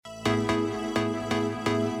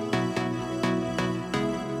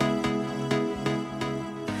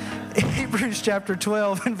Hebrews chapter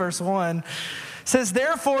 12 and verse 1 says,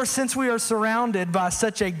 therefore, since we are surrounded by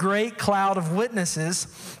such a great cloud of witnesses,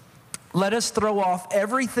 let us throw off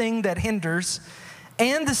everything that hinders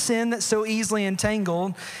and the sin that so easily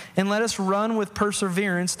entangled, and let us run with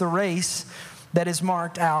perseverance the race that is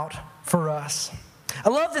marked out for us. I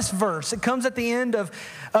love this verse. It comes at the end of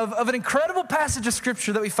an incredible passage of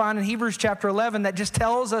scripture that we find in Hebrews chapter 11 that just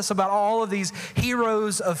tells us about all of these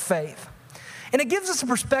heroes of faith. And it gives us a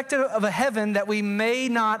perspective of a heaven that we may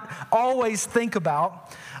not always think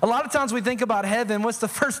about. A lot of times we think about heaven, what's the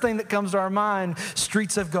first thing that comes to our mind?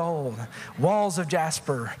 Streets of gold, walls of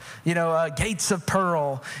jasper, gates of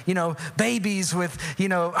pearl, babies with,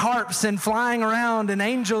 harps and flying around and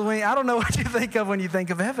angels. I don't know what you think of when you think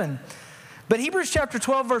of heaven. But Hebrews chapter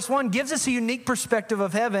 12 verse 1 gives us a unique perspective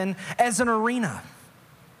of heaven as an arena,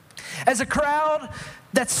 as a crowd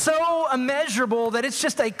that's so immeasurable that it's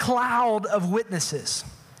just a cloud of witnesses.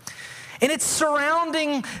 And it's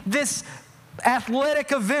surrounding this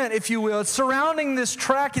athletic event, if you will. It's surrounding this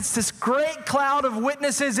track. It's this great cloud of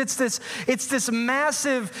witnesses. It's this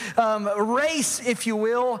massive race, if you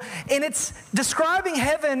will. And it's describing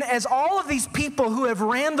heaven as all of these people who have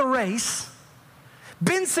ran the race,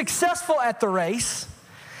 been successful at the race,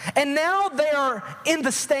 and now they are in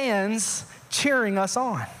the stands cheering us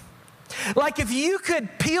on. Like if you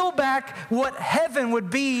could peel back what heaven would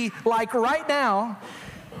be like right now,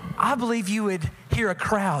 I believe you would hear a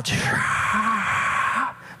crowd.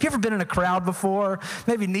 Have you ever been in a crowd before?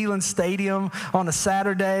 Maybe Neyland Stadium on a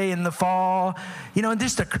Saturday in the fall, and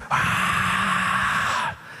just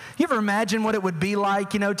you ever imagine what it would be like,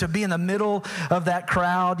 to be in the middle of that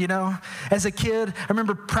crowd, As a kid, I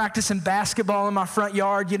remember practicing basketball in my front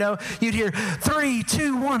yard, you'd hear 3,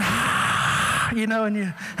 2, 1, and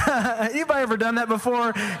you, anybody ever done that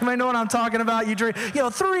before? You might know what I'm talking about. You drink,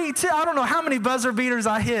 3, 2, I don't know how many buzzer beaters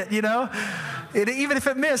I hit, even if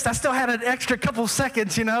it missed, I still had an extra couple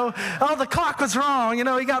seconds, Oh, the clock was wrong,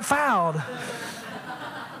 he got fouled.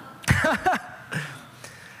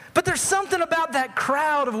 But there's something about that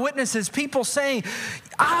crowd of witnesses, people saying,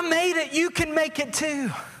 I made it, you can make it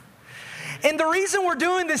too. And the reason we're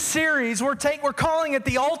doing this series, we're calling it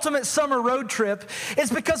the Ultimate Summer Road Trip, is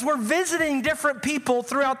because we're visiting different people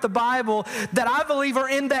throughout the Bible that I believe are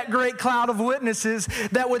in that great cloud of witnesses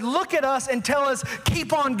that would look at us and tell us,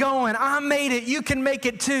 keep on going. I made it. You can make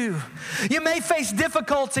it too. You may face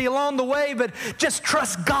difficulty along the way, but just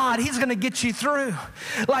trust God. He's going to get you through.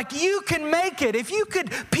 Like you can make it. If you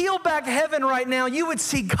could peel back heaven right now, you would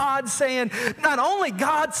see God saying, not only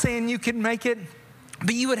God saying you can make it,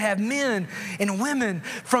 but you would have men and women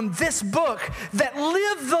from this book that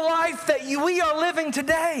live the life that we are living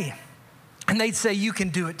today. And they'd say, you can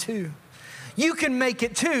do it too. You can make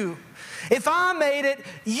it too. If I made it,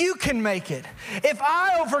 you can make it. If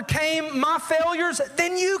I overcame my failures,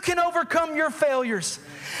 then you can overcome your failures.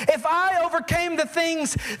 If I overcame the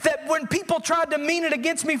things that when people tried to mean it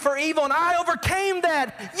against me for evil and I overcame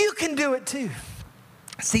that, you can do it too.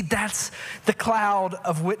 See, that's the cloud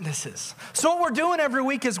of witnesses. So what we're doing every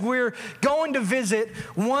week is we're going to visit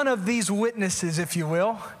one of these witnesses, if you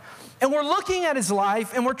will. And we're looking at his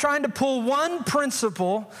life and we're trying to pull one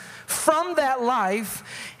principle from that life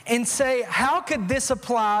and say, how could this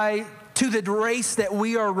apply to the race that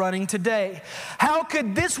we are running today? How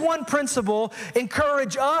could this one principle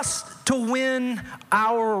encourage us to win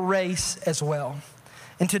our race as well?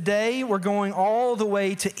 And today we're going all the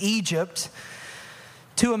way to Egypt,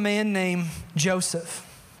 to a man named Joseph.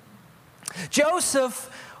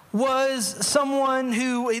 Joseph was someone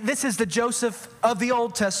who, this is the Joseph of the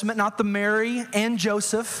Old Testament, not the Mary and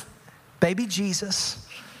Joseph, baby Jesus.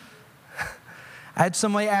 I had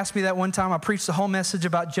somebody ask me that one time. I preached the whole message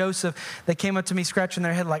about Joseph. They came up to me scratching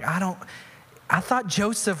their head like, I thought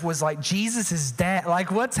Joseph was like Jesus' dad.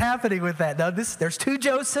 Like, what's happening with that? No, there's two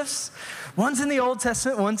Josephs. One's in the Old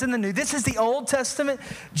Testament, one's in the New. This is the Old Testament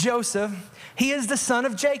Joseph. He is the son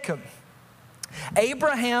of Jacob.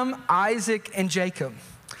 Abraham, Isaac, and Jacob.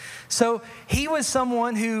 So he was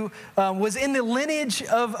someone who was in the lineage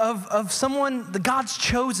of someone, God's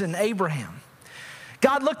chosen, Abraham.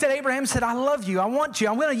 God looked at Abraham and said, I love you, I want you,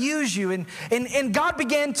 I'm going to use you. And God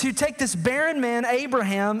began to take this barren man,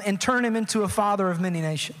 Abraham, and turn him into a father of many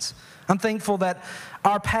nations. I'm thankful that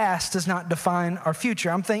our past does not define our future.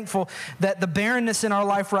 I'm thankful that the barrenness in our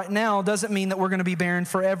life right now doesn't mean that we're going to be barren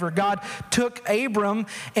forever. God took Abram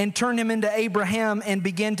and turned him into Abraham and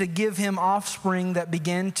began to give him offspring that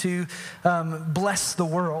began to bless the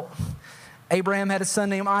world. Abraham had a son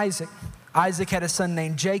named Isaac. Isaac had a son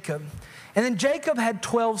named Jacob. And then Jacob had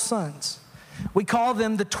 12 sons. We call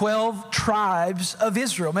them the 12 tribes of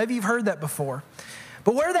Israel. Maybe you've heard that before.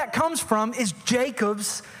 But where that comes from is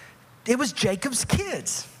it was Jacob's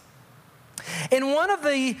kids. And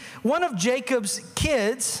one of Jacob's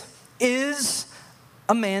kids is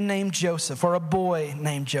a man named Joseph, or a boy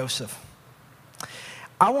named Joseph.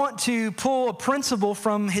 I want to pull a principle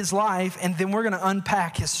from his life, and then we're going to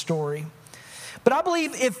unpack his story. But I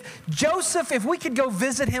believe if we could go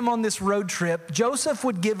visit him on this road trip, Joseph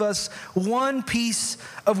would give us one piece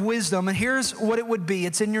of wisdom. And here's what it would be.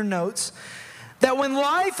 It's in your notes. That when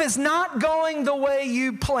life is not going the way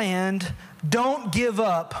you planned, don't give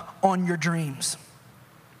up on your dreams.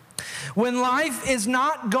 When life is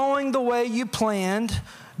not going the way you planned,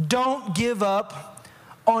 don't give up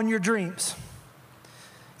on your dreams.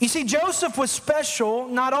 You see, Joseph was special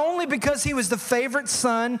not only because he was the favorite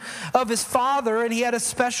son of his father and he had a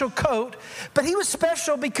special coat, but he was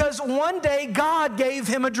special because one day God gave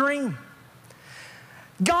him a dream.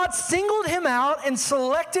 God singled him out and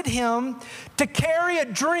selected him to carry a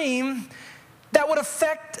dream that would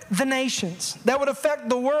affect the nations, that would affect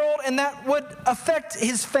the world, and that would affect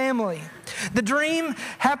his family. The dream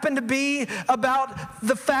happened to be about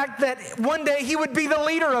the fact that one day he would be the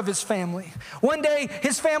leader of his family. One day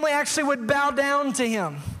his family actually would bow down to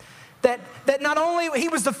him. That not only he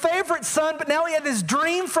was the favorite son, but now he had this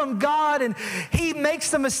dream from God, and he makes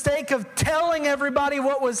the mistake of telling everybody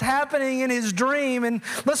what was happening in his dream. And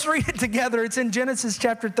let's read it together. It's in Genesis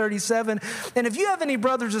chapter 37. And if you have any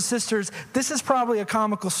brothers or sisters, this is probably a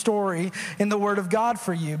comical story in the Word of God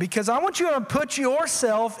for you, because I want you to put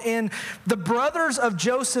yourself in the brothers of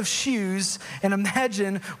Joseph's shoes and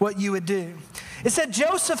imagine what you would do. It said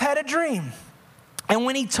Joseph had a dream, and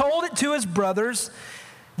when he told it to his brothers,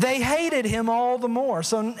 they hated him all the more.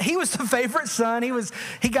 So he was the favorite son.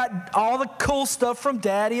 He got all the cool stuff from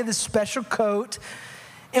dad. He had this special coat.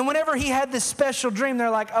 And whenever he had this special dream, they're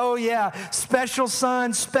like, oh yeah, special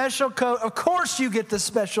son, special coat. Of course you get the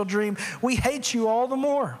special dream. We hate you all the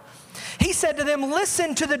more. He said to them,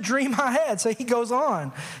 listen to the dream I had. So he goes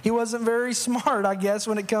on. He wasn't very smart, I guess,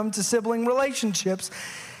 when it comes to sibling relationships.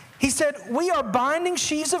 He said, we are binding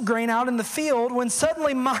sheaves of grain out in the field when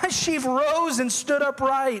suddenly my sheaf rose and stood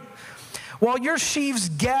upright, while your sheaves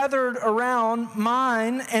gathered around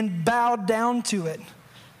mine and bowed down to it.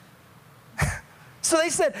 So they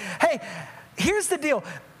said, hey, here's the deal.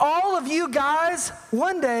 All of you guys,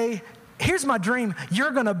 one day, here's my dream.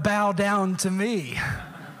 You're going to bow down to me.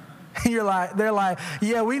 They're like,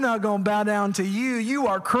 yeah, we're not going to bow down to you. You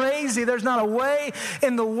are crazy. There's not a way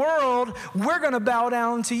in the world we're going to bow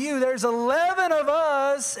down to you. There's 11 of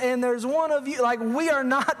us and there's one of you. Like, we are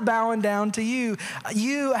not bowing down to you.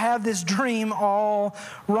 You have this dream all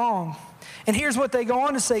wrong. And here's what they go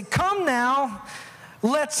on to say. Come now,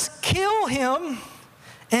 let's kill him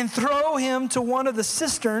and throw him to one of the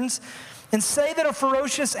cisterns and say that a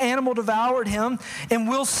ferocious animal devoured him, and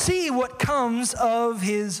we'll see what comes of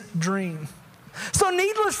his dream. So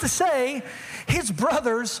needless to say, his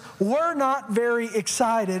brothers were not very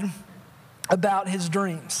excited about his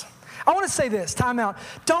dreams. I want to say this, time out.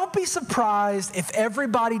 Don't be surprised if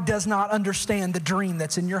everybody does not understand the dream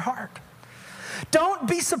that's in your heart. Don't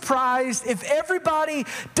be surprised if everybody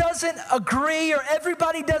doesn't agree or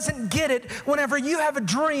everybody doesn't get it whenever you have a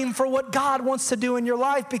dream for what God wants to do in your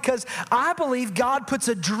life, because I believe God puts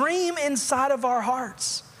a dream inside of our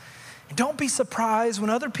hearts. And don't be surprised when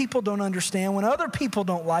other people don't understand, when other people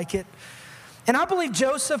don't like it. And I believe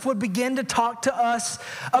Joseph would begin to talk to us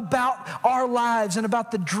about our lives and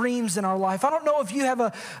about the dreams in our life. I don't know if you have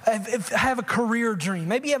a career dream.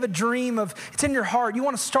 Maybe you have a dream of, it's in your heart. You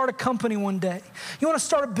want to start a company one day. You want to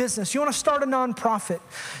start a business. You want to start a nonprofit.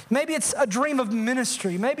 Maybe it's a dream of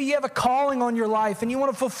ministry. Maybe you have a calling on your life and you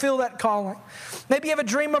want to fulfill that calling. Maybe you have a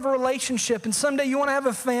dream of a relationship and someday you want to have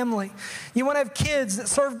a family. You want to have kids that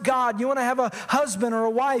serve God. You want to have a husband or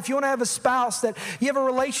a wife. You want to have a spouse that you have a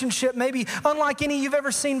relationship maybe unlike any you've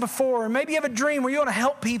ever seen before. Maybe you have a dream where you want to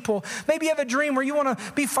help people. Maybe you have a dream where you want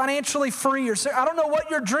to be financially free. Or I don't know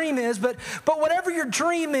what your dream is, but whatever your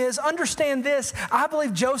dream is, understand this. I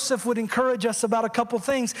believe Joseph would encourage us about a couple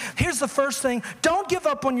things. Here's the first thing. Don't give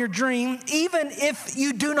up on your dream, even if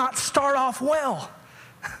you do not start off well.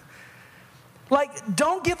 Like,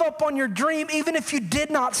 don't give up on your dream, even if you did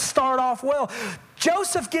not start off well.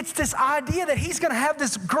 Joseph gets this idea that he's going to have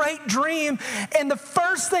this great dream, and the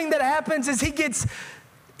first thing that happens is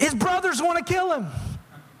his brothers want to kill him.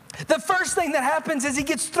 The first thing that happens is he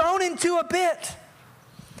gets thrown into a pit.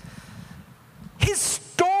 His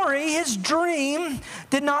story, his dream,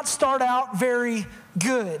 did not start out very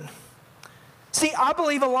good. See, I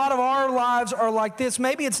believe a lot of our lives are like this.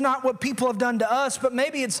 Maybe it's not what people have done to us, but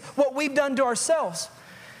maybe it's what we've done to ourselves.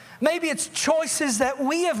 Maybe it's choices that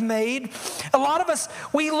we have made. A lot of us,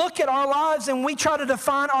 we look at our lives and we try to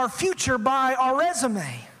define our future by our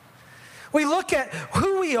resume. We look at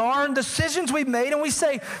who we are and decisions we've made and we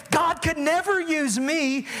say, God could never use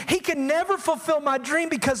me. He could never fulfill my dream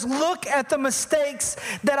because look at the mistakes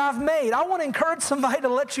that I've made. I want to encourage somebody to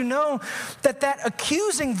let you know that that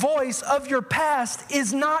accusing voice of your past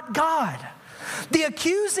is not God. The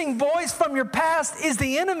accusing voice from your past is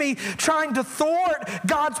the enemy trying to thwart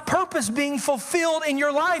God's purpose being fulfilled in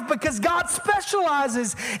your life because God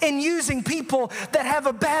specializes in using people that have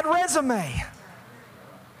a bad resume.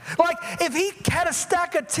 Like if he had a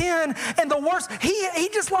stack of 10 and the worst, he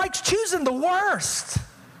just likes choosing the worst.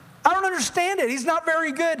 I don't understand it. He's not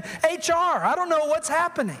very good HR. I don't know what's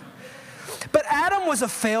happening. But Adam was a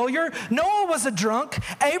failure. Noah was a drunk.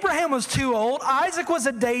 Abraham was too old. Isaac was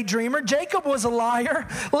a daydreamer. Jacob was a liar.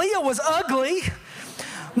 Leah was ugly.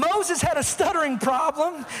 Moses had a stuttering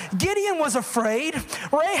problem. Gideon was afraid.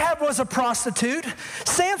 Rahab was a prostitute.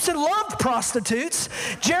 Samson loved prostitutes.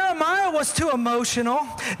 Jeremiah was too emotional.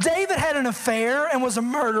 David had an affair and was a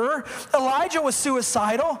murderer. Elijah was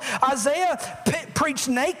suicidal. Isaiah preached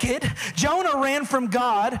naked. Jonah ran from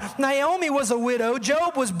God. Naomi was a widow.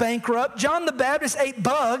 Job was bankrupt. John the Baptist ate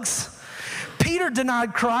bugs. Peter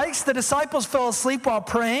denied Christ. The disciples fell asleep while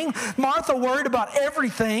praying. Martha worried about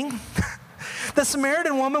everything. The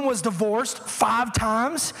Samaritan woman was divorced 5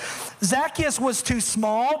 times. Zacchaeus was too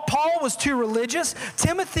small. Paul was too religious.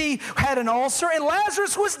 Timothy had an ulcer. And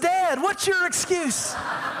Lazarus was dead. What's your excuse?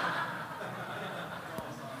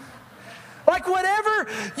 Like whatever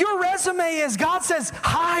your resume is, God says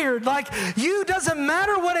hired. Like you, doesn't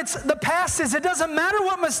matter what the past is. It doesn't matter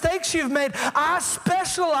what mistakes you've made. I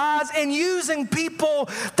specialize in using people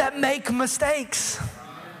that make mistakes.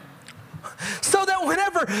 So that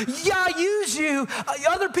whenever I use you,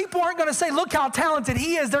 other people aren't going to say, look how talented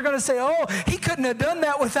he is. They're going to say, oh, he couldn't have done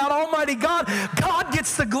that without Almighty God. God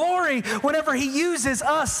gets the glory whenever he uses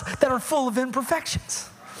us that are full of imperfections.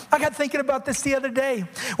 I got thinking about this the other day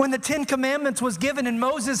when the 10 Commandments was given and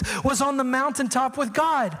Moses was on the mountaintop with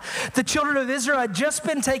God. The children of Israel had just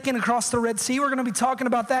been taken across the Red Sea. We're going to be talking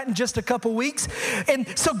about that in just a couple weeks. And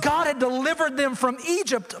so God had delivered them from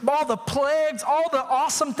Egypt, all the plagues, all the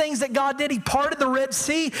awesome things that God did. He parted the Red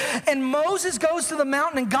Sea. And Moses goes to the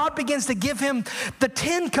mountain and God begins to give him the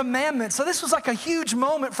 10 Commandments. So this was like a huge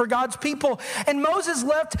moment for God's people. And Moses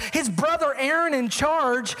left his brother Aaron in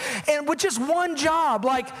charge and with just one job,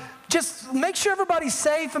 like just make sure everybody's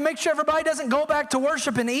safe and make sure everybody doesn't go back to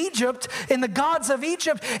worship in Egypt, in the gods of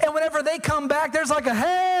Egypt. And whenever they come back, there's like a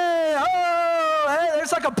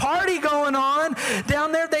there's like a party going on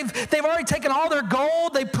down there. They've already taken all their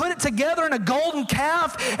gold. They put it together in a golden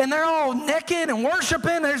calf and they're all naked and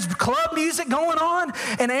worshiping. There's club music going on.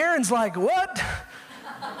 And Aaron's like, what?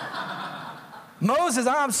 Moses,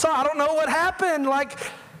 I'm sorry, I don't know what happened. Like,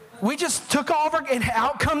 we just took over and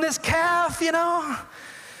out come this calf, you know?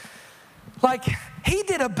 Like, he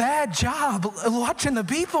did a bad job watching the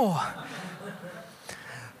people.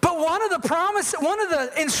 But one of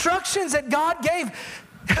the instructions that God gave,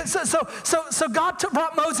 so God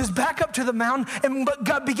brought Moses back up to the mountain, and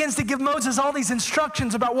God begins to give Moses all these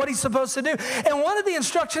instructions about what he's supposed to do. And one of the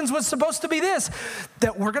instructions was supposed to be this,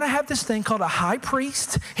 that we're going to have this thing called a high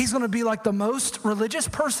priest. He's going to be like the most religious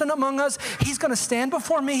person among us. He's going to stand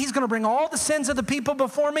before me. He's going to bring all the sins of the people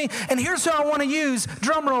before me. And here's who I want to use.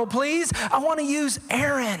 Drum roll, please. I want to use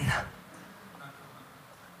Aaron.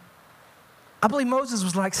 I believe Moses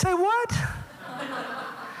was like, say what?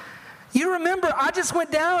 You remember, I just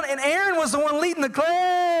went down and Aaron was the one leading the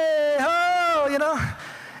clay. Oh, you know.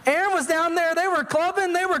 Aaron was down there. They were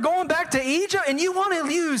clubbing. They were going back to Egypt. And you want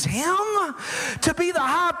to use him to be the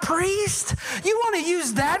high priest? You want to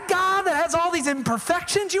use that guy that has all these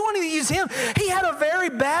imperfections? You want to use him? He had a very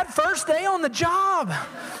bad first day on the job.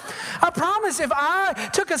 I promise if I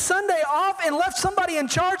took a Sunday off and left somebody in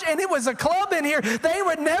charge and it was a club in here, they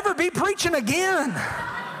would never be preaching again.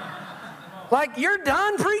 Like, you're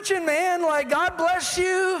done preaching, man. Like, God bless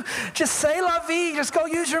you. Just say la vie. Just go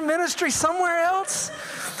use your ministry somewhere else.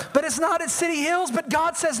 But it's not at City Hills. But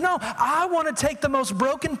God says, no, I want to take the most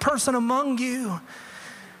broken person among you.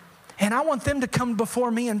 And I want them to come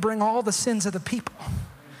before me and bring all the sins of the people.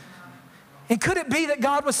 And could it be that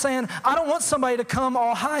God was saying, I don't want somebody to come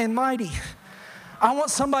all high and mighty. I want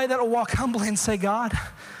somebody that will walk humbly and say, God,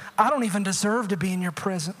 I don't even deserve to be in your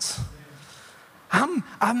presence.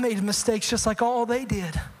 I've made mistakes just like all they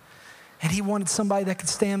did. And he wanted somebody that could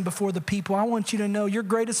stand before the people. I want you to know your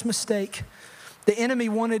greatest mistake, the enemy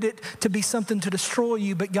wanted it to be something to destroy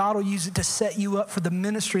you, but God will use it to set you up for the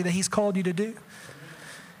ministry that he's called you to do.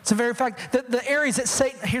 It's a very fact. The areas that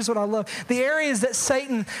Satan, here's what I love. The areas that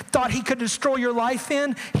Satan thought he could destroy your life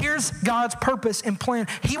in, here's God's purpose and plan.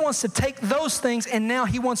 He wants to take those things and now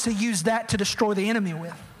he wants to use that to destroy the enemy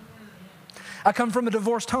with. I come from a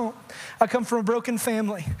divorced home. I come from a broken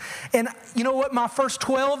family. And you know what my first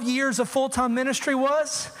 12 years of full-time ministry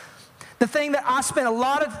was? The thing that I spent a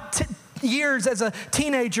lot of years as a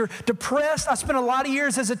teenager depressed. I spent a lot of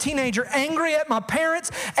years as a teenager angry at my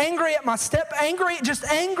parents, angry at my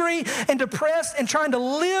angry and depressed and trying to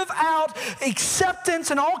live out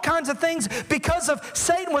acceptance and all kinds of things because of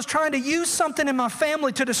Satan was trying to use something in my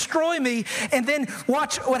family to destroy me. And then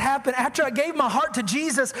watch what happened. After I gave my heart to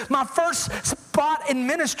Jesus, my first spot in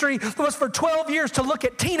ministry was for 12 years to look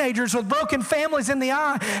at teenagers with broken families in the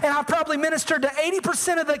eye. And I probably ministered to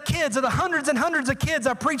 80% of the kids, of the hundreds and hundreds of kids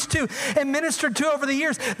I preached to and ministered to over the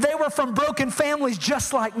years. They were from broken families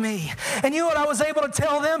just like me. And you know what I was able to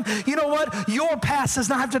tell them? You know what? Your past does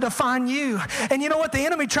not have to define you. And you know what? The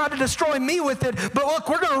enemy tried to destroy me with it. But look,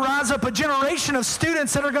 we're going to rise up a generation of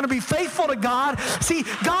students that are going to be faithful to God. See,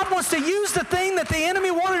 God wants to use the thing that the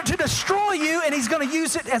enemy wanted to destroy you, and he's going to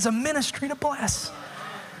use it as a ministry to bless.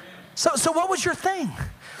 So what was your thing?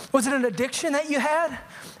 Was it an addiction that you had?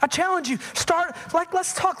 I challenge you, let's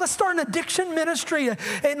start an addiction ministry,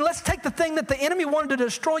 and let's take the thing that the enemy wanted to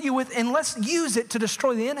destroy you with, and let's use it to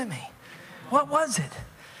destroy the enemy. What was it?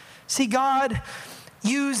 See, God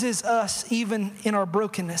uses us even in our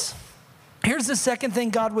brokenness. Here's the second thing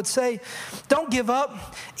God would say. Don't give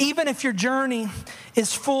up, even if your journey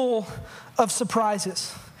is full of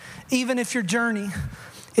surprises. Even if your journey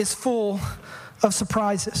is full of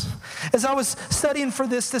surprises. As I was studying for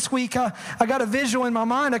this week, I got a visual in my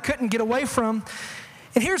mind I couldn't get away from.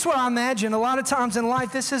 And here's what I imagine. A lot of times in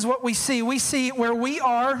life, this is what we see. We see where we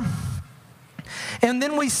are, and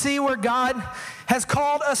then we see where God has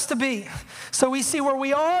called us to be. So we see where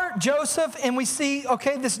we are, Joseph, and we see,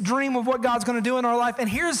 okay, this dream of what God's going to do in our life. And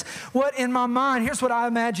here's what in my mind, here's what I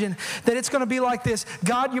imagine, that it's going to be like this.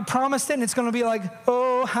 God, you promised it, and it's going to be like,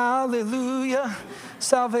 oh, hallelujah,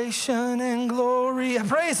 salvation and glory.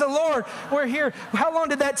 Praise the Lord, we're here. How long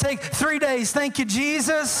did that take? 3 days. Thank you,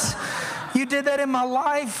 Jesus. You did that in my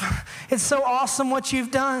life. It's so awesome what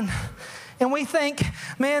you've done. And we think,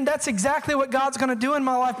 man, that's exactly what God's going to do in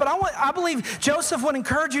my life. But I believe Joseph would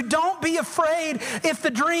encourage you, don't be afraid if the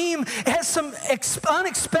dream has some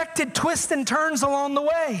unexpected twists and turns along the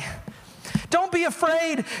way. Don't be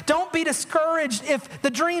afraid. Don't be discouraged if the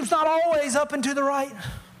dream's not always up and to the right.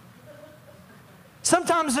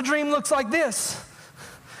 Sometimes the dream looks like this.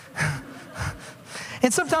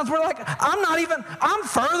 And sometimes we're like, I'm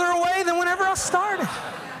further away than whenever I started.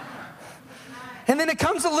 And then it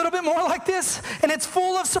comes a little bit more like this, and it's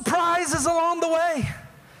full of surprises along the way.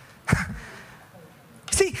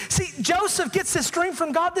 See, Joseph gets this dream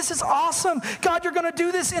from God. This is awesome. God, you're going to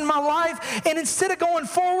do this in my life. And instead of going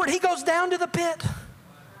forward, he goes down to the pit.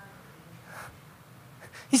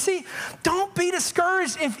 You see, don't be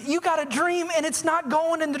discouraged if you got a dream and it's not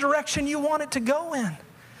going in the direction you want it to go in.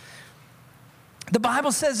 The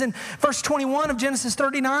Bible says in verse 21 of Genesis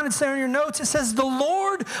 39, it's there in your notes, it says, the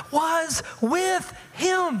Lord was with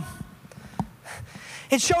him.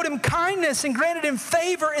 It showed him kindness and granted him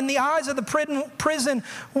favor in the eyes of the prison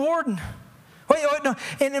warden. Wait, no,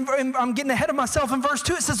 and I'm getting ahead of myself. In verse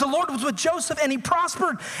 2, it says, the Lord was with Joseph, and he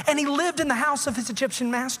prospered, and he lived in the house of his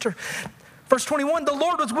Egyptian master. Verse 21, the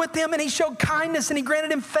Lord was with him, and he showed kindness, and he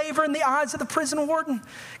granted him favor in the eyes of the prison warden.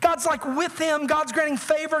 God's like with him. God's granting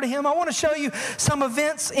favor to him. I want to show you some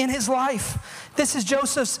events in his life. This is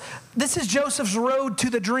Joseph's road to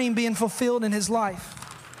the dream being fulfilled in his life.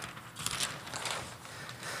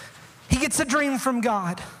 He gets a dream from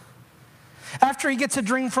God. After he gets a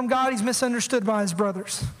dream from God, he's misunderstood by his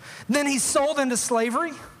brothers. Then he's sold into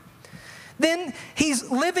slavery. Then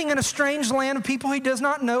he's living in a strange land of people he does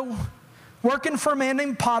not know, working for a man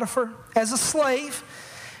named Potiphar as a slave,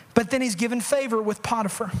 but then he's given favor with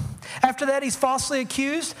Potiphar. After that, he's falsely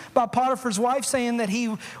accused by Potiphar's wife, saying that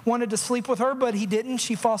he wanted to sleep with her, but he didn't.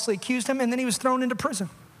 She falsely accused him, and then he was thrown into prison.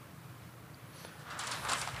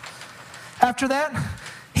 After that,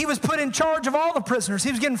 he was put in charge of all the prisoners. He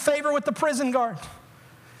was getting favor with the prison guard.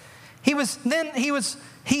 He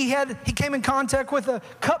came in contact with a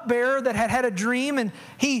cupbearer that had a dream, and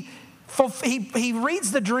he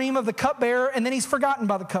reads the dream of the cupbearer, and then he's forgotten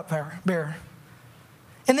by the cupbearer.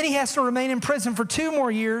 And then he has to remain in prison for 2 more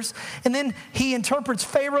years, and then he interprets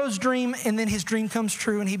Pharaoh's dream, and then his dream comes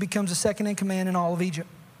true, and he becomes the second in command in all of Egypt.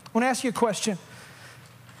 I want to ask you a question.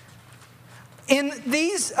 In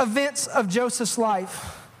these events of Joseph's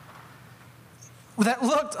life that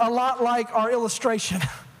looked a lot like our illustration,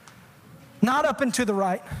 not up and to the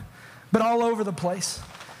right, but all over the place.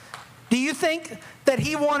 Do you think that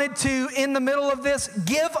he wanted to, in the middle of this,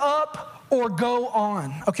 give up or go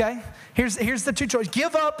on? Okay? Here's the two choices.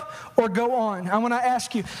 Give up or go on. I want to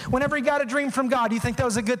ask you, whenever he got a dream from God, do you think that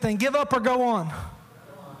was a good thing? Give up or go on?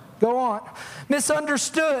 Go on.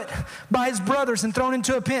 Misunderstood by his brothers and thrown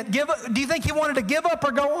into a pit. Do you think he wanted to give up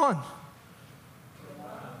or go on?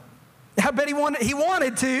 I bet he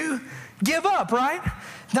wanted to give up, right?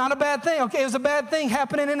 Not a bad thing. Okay, it was a bad thing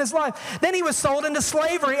happening in his life. Then he was sold into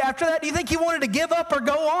slavery. After that, do you think he wanted to give up or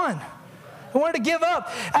go on? He wanted to give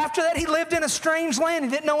up. After that, he lived in a strange land.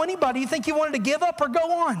 He didn't know anybody. Do you think he wanted to give up or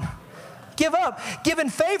go on? Give up. Given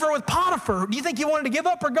favor with Potiphar. Do you think he wanted to give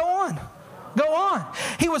up or go on? Go on.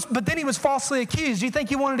 But then he was falsely accused. Do you think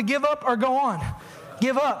he wanted to give up or go on?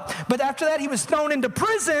 Give up. But after that, he was thrown into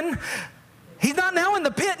prison. He's not now in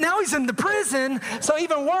the pit. Now he's in the prison. So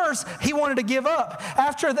even worse, he wanted to give up.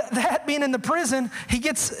 After that being in the prison, he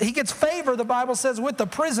gets favor, the Bible says, with the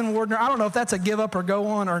prison warden. I don't know if that's a give up or go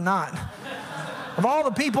on or not. Of all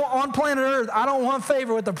the people on planet Earth, I don't want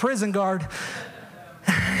favor with the prison guard.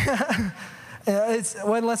 I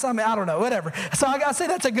don't know, whatever. So I say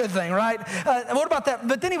that's a good thing, right? What about that?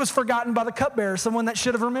 But then he was forgotten by the cupbearer, someone that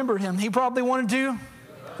should have remembered him. He probably wanted to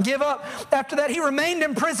give up. After that, he remained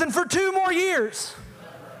in prison for 2 more years.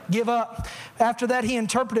 Give up. After that, he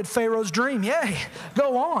interpreted Pharaoh's dream. Yay,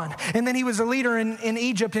 go on. And then he was a leader in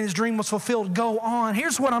Egypt, and his dream was fulfilled. Go on.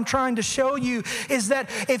 Here's what I'm trying to show you, is that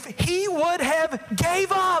if he would have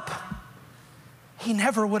gave up, he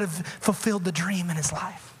never would have fulfilled the dream in his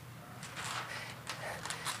life.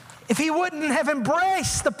 If he wouldn't have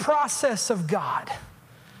embraced the process of God,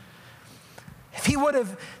 if he would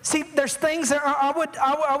have, see, there's things that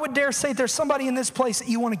I would dare say there's somebody in this place that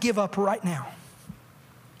you want to give up right now.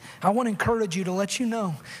 I want to encourage you to let you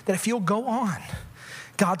know that if you'll go on,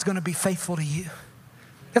 God's going to be faithful to you.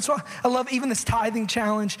 That's why I love even this tithing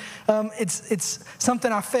challenge. It's something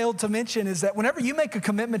I failed to mention, is that whenever you make a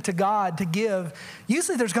commitment to God to give,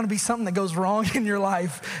 usually there's going to be something that goes wrong in your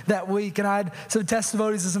life that week. And I had some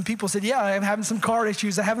testimonies and some people said, yeah, I'm having some car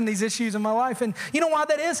issues. I'm having these issues in my life. And you know why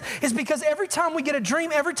that is? It's because every time we get a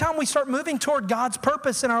dream, every time we start moving toward God's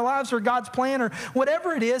purpose in our lives or God's plan or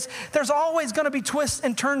whatever it is, there's always going to be twists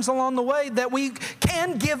and turns along the way that we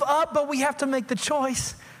can give up, but we have to make the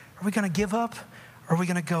choice. Are we going to give up? Or are we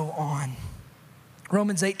going to go on?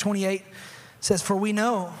 Romans 8:28 says, For we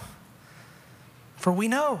know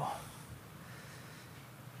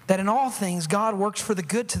that in all things God works for the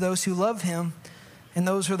good to those who love him and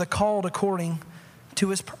those who are the called according to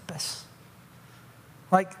his purpose.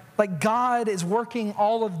 Like God is working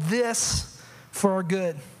all of this for our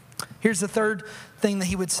good. Here's the third thing that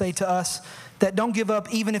he would say to us, that don't give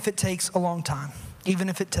up even if it takes a long time. Even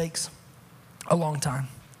if it takes a long time.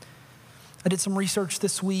 I did some research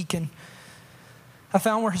this week, and I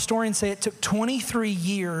found where historians say it took 23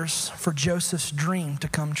 years for Joseph's dream to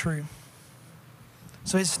come true.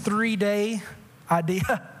 So his 3-day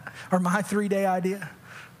idea, or my 3-day idea,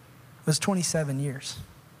 was 27 years.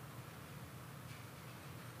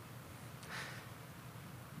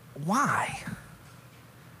 Why?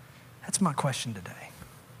 That's my question today.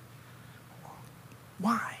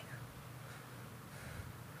 Why?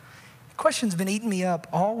 Question's been eating me up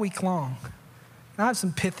all week long. I have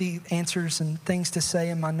some pithy answers and things to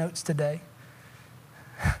say in my notes today.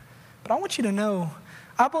 But I want you to know,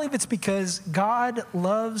 I believe it's because God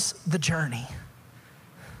loves the journey.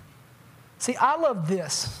 See, I love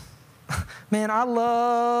this. Man, I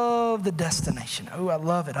love the destination. Oh, I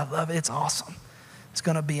love it. I love it. It's awesome. It's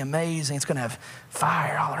going to be amazing. It's going to have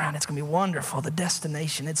fire all around. It's going to be wonderful. The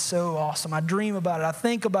destination, it's so awesome. I dream about it. I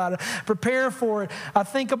think about it. Prepare for it. I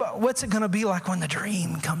think about what's it going to be like when the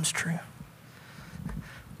dream comes true.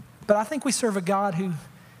 But I think we serve a God who,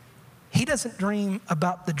 he doesn't dream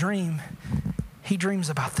about the dream. He dreams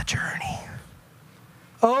about the journey.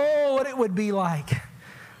 Oh, what it would be like.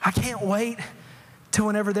 I can't wait to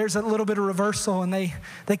whenever there's a little bit of reversal and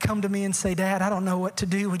they come to me and say, Dad, I don't know what to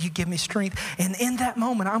do. Would you give me strength? And in that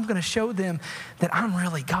moment, I'm going to show them that I'm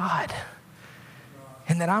really God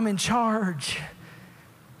and that I'm in charge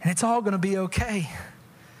and it's all going to be okay.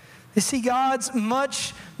 You see, God's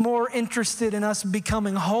much more interested in us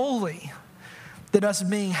becoming holy than us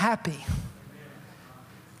being happy.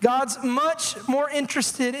 God's much more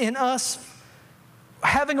interested in us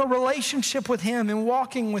having a relationship with him and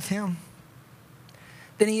walking with him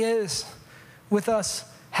than he is with us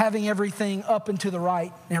having everything up and to the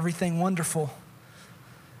right and everything wonderful.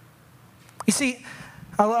 You see,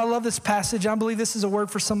 I love this passage. I believe this is a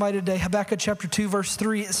word for somebody today. Habakkuk chapter 2, verse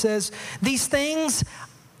 3, it says, these things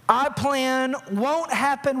I plan won't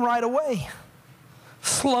happen right away.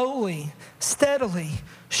 slowly, steadily,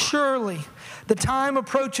 surely, the time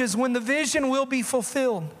approaches when the vision will be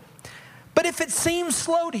fulfilled. But if it seems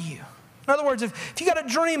slow to you, in other words, if you got a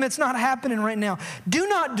dream, it's not happening right now, do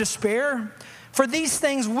not despair, for these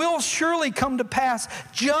things will surely come to pass.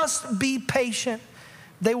 Just be patient.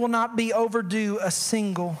 They will not be overdue a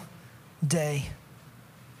single day.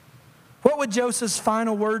 What would Joseph's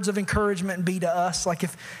final words of encouragement be to us? Like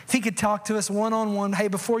if he could talk to us one-on-one, hey,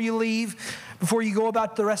 before you leave, before you go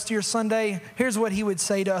about the rest of your Sunday, here's what he would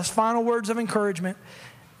say to us. Final words of encouragement.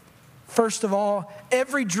 First of all,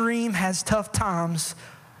 every dream has tough times,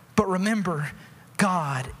 but remember,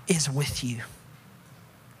 God is with you.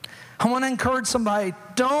 I want to encourage somebody,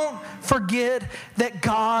 don't forget that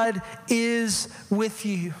God is with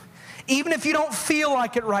you. Even if you don't feel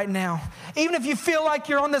like it right now, even if you feel like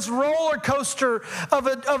you're on this roller coaster of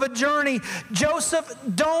a journey, Joseph,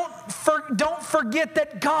 don't forget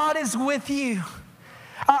that God is with you.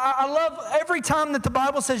 I love every time that the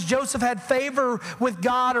Bible says Joseph had favor with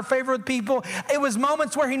God or favor with people, it was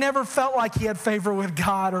moments where he never felt like he had favor with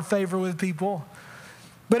God or favor with people.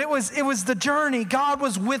 But it was the journey. God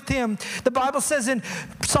was with him. The Bible says in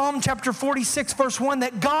Psalm chapter 46, verse 1,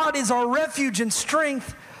 that God is our refuge and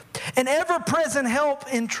strength, an ever-present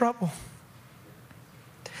help in trouble.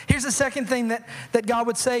 Here's the second thing that God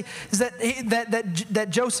would say, is that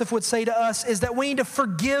Joseph would say to us, is that we need to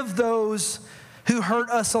forgive those who hurt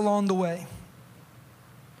us along the way.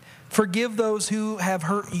 Forgive those who have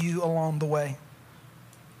hurt you along the way.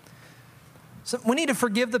 So we need to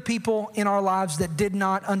forgive the people in our lives that did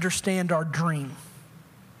not understand our dream.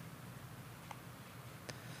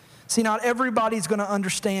 See, not everybody's going to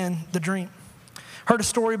understand the dream. Heard a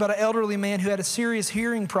story about an elderly man who had a serious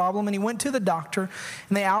hearing problem, and he went to the doctor,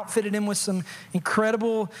 and they outfitted him with some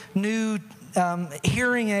incredible new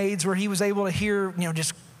hearing aids where he was able to hear,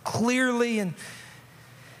 just clearly. And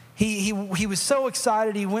he was so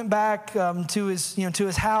excited. He went back to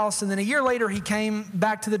his house, and then a year later he came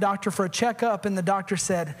back to the doctor for a checkup, and the doctor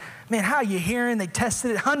said, "Man, how are you hearing?" They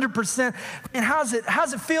tested it 100%. "Man, how's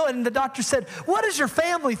it feel?" And the doctor said, "What does your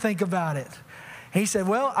family think about it?" He said,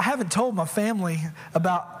 "Well, I haven't told my family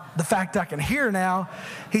about the fact I can hear now."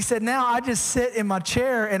 He said, "Now I just sit in my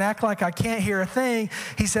chair and act like I can't hear a thing."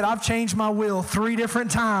 He said, "I've changed my will 3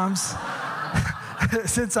 different times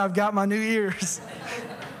since I've got my new ears."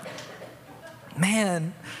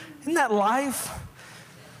 Man, isn't that life?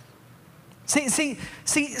 See,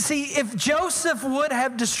 if Joseph would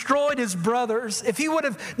have destroyed his brothers, if he would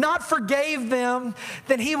have not forgave them,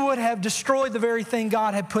 then he would have destroyed the very thing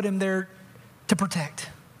God had put him there to protect.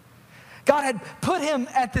 God had put him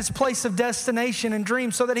at this place of destination and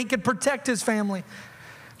dream so that he could protect his family.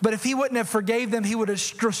 But if he wouldn't have forgave them, he would have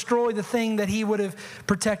destroyed the thing that he would have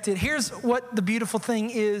protected. Here's what the beautiful thing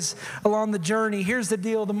is along the journey. Here's the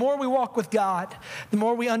deal. The more we walk with God, the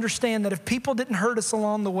more we understand that if people didn't hurt us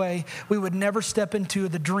along the way, we would never step into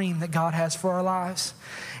the dream that God has for our lives.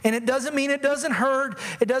 And it doesn't mean it doesn't hurt.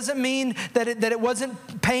 It doesn't mean that it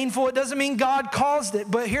wasn't painful. It doesn't mean God caused it.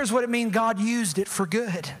 But here's what it means. God used it for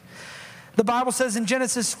good. The Bible says in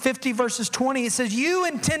Genesis 50 verses 20, it says, "You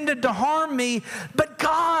intended to harm me, but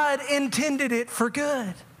God intended it for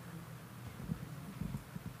good."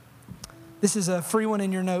 This is a free one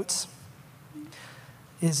in your notes.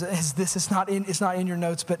 It's not in your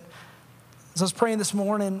notes, but as I was praying this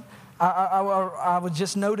morning, I would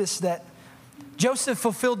just notice that Joseph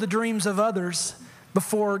fulfilled the dreams of others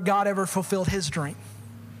before God ever fulfilled his dream.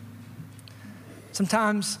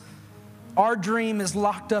 Sometimes our dream is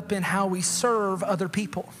locked up in how we serve other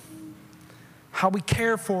people, how we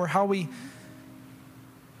care for, how we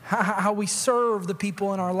serve the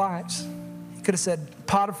people in our lives. He could have said,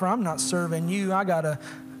 "Potiphar, I'm not serving you.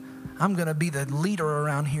 I'm going to be the leader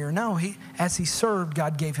around here." No, as he served,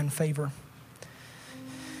 God gave him favor.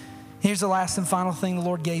 Here's the last and final thing the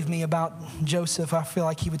Lord gave me about Joseph. I feel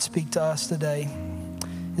like he would speak to us today,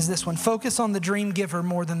 is this one. Focus on the dream giver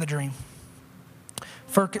more than the dream.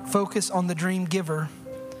 Focus on the dream giver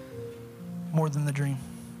more than the dream.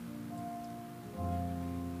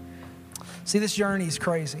 See, this journey is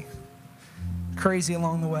crazy. Crazy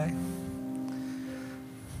along the way.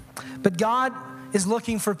 But God is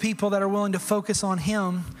looking for people that are willing to focus on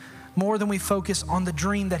Him more than we focus on the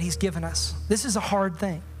dream that He's given us. This is a hard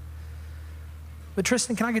thing. But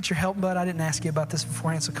Tristan, can I get your help, bud? I didn't ask you about this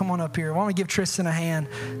beforehand, so come on up here. Why don't we give Tristan a hand?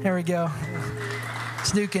 There we go.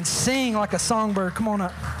 This dude can sing like a songbird. Come on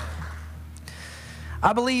up.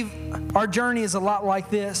 I believe our journey is a lot like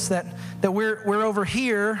this, that we're over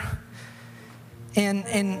here,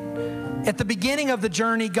 and at the beginning of the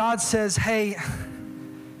journey, God says, "Hey,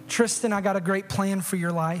 Tristan, I got a great plan for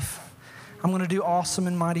your life. I'm going to do awesome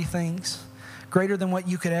and mighty things, greater than what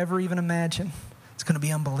you could ever even imagine. It's going to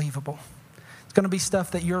be unbelievable. It's going to be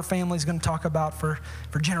stuff that your family's going to talk about for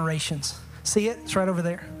generations. See it? It's right over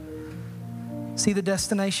there. See the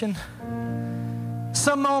destination?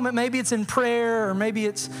 Some moment, maybe it's in prayer, or maybe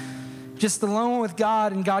it's just alone with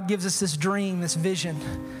God, and God gives us this dream, this vision.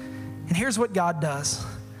 And here's what God does.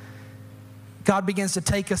 God begins to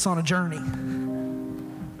take us on a journey.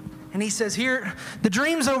 And he says, here, the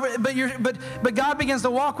dream's over, but God begins to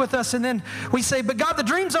walk with us, and then we say, but God, the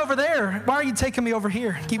dream's over there. Why are you taking me over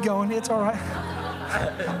here? Keep going, it's all right.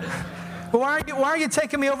 But why are you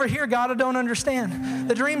taking me over here, God? I don't understand.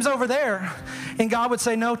 The dream's over there. And God would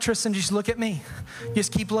say, no, Tristan, just look at me.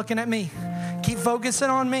 Just keep looking at me. Keep focusing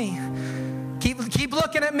on me. Keep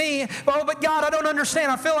looking at me. Oh, but God, I don't understand.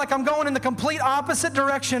 I feel like I'm going in the complete opposite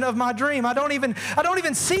direction of my dream. I don't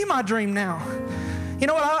even see my dream now. You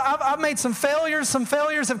know what? I've made some failures. Some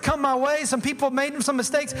failures have come my way. Some people have made some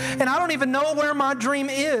mistakes, and I don't even know where my dream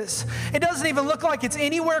is. It doesn't even look like it's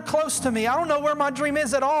anywhere close to me. I don't know where my dream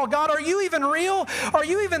is at all. God, are you even real? Are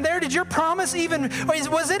you even there? Did your promise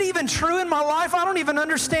was it even true in my life? I don't even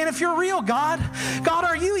understand if you're real, God. God,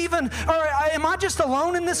 are you even, or am I just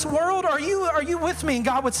alone in this world? Are you with me? And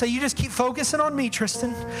God would say, you just keep focusing on me,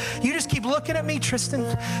 Tristan. You just keep looking at me,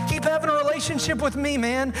 Tristan. Keep having a relationship with me,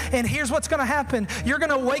 man. And here's what's going to happen. You're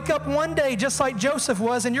going to wake up one day just like Joseph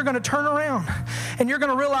was, and you're going to turn around, and you're going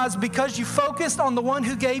to realize because you focused on the one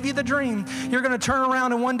who gave you the dream, you're going to turn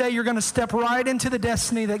around, and one day you're going to step right into the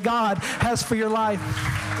destiny that God has for your life.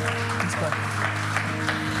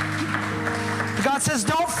 God says,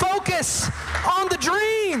 don't focus on the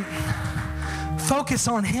dream. Focus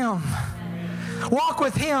on Him. Walk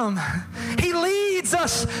with Him. He leads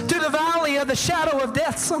us through the valley of the shadow of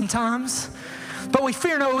death sometimes. But we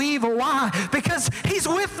fear no evil. Why? Because He's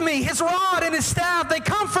with me. His rod and His staff, they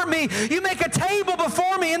comfort me. You make a table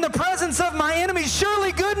before me in the presence of my enemies.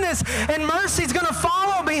 Surely goodness and mercy is going to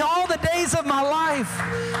follow me all the days of my life.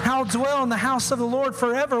 I'll dwell in the house of the Lord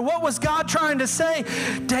forever. What was God trying to say?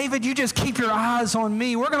 David, you just keep your eyes on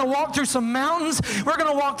me. We're going to walk through some mountains. We're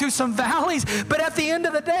going to walk through some valleys. But at the end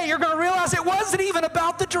of the day, you're going to realize it wasn't even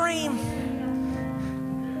about the dream.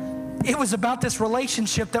 It was about this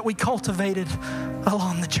relationship that we cultivated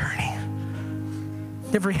along the journey.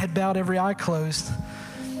 Every head bowed, every eye closed.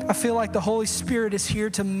 I feel like the Holy Spirit is here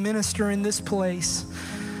to minister in this place.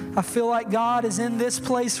 I feel like God is in this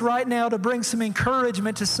place right now to bring some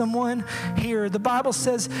encouragement to someone here. The Bible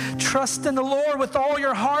says, trust in the Lord with all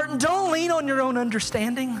your heart and don't lean on your own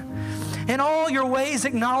understanding. In all your ways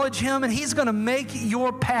acknowledge Him, and He's going to make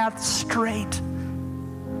your path straight.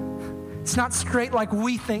 It's not straight like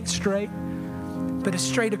we think straight, but it's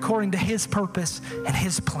straight according to His purpose and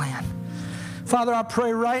His plan. Father, I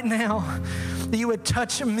pray right now that you would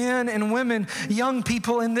touch men and women, young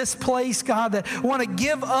people in this place, God, that want to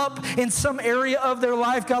give up in some area of their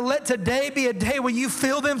life. God, let today be a day where you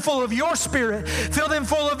fill them full of your Spirit, fill them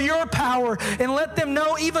full of your power, and let them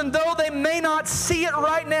know, even though they may not see it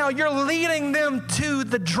right now, you're leading them to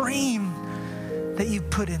the dream that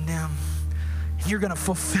you've put in them. You're going to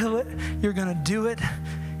fulfill it, you're going to do it,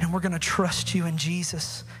 and we're going to trust you in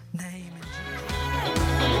Jesus' name.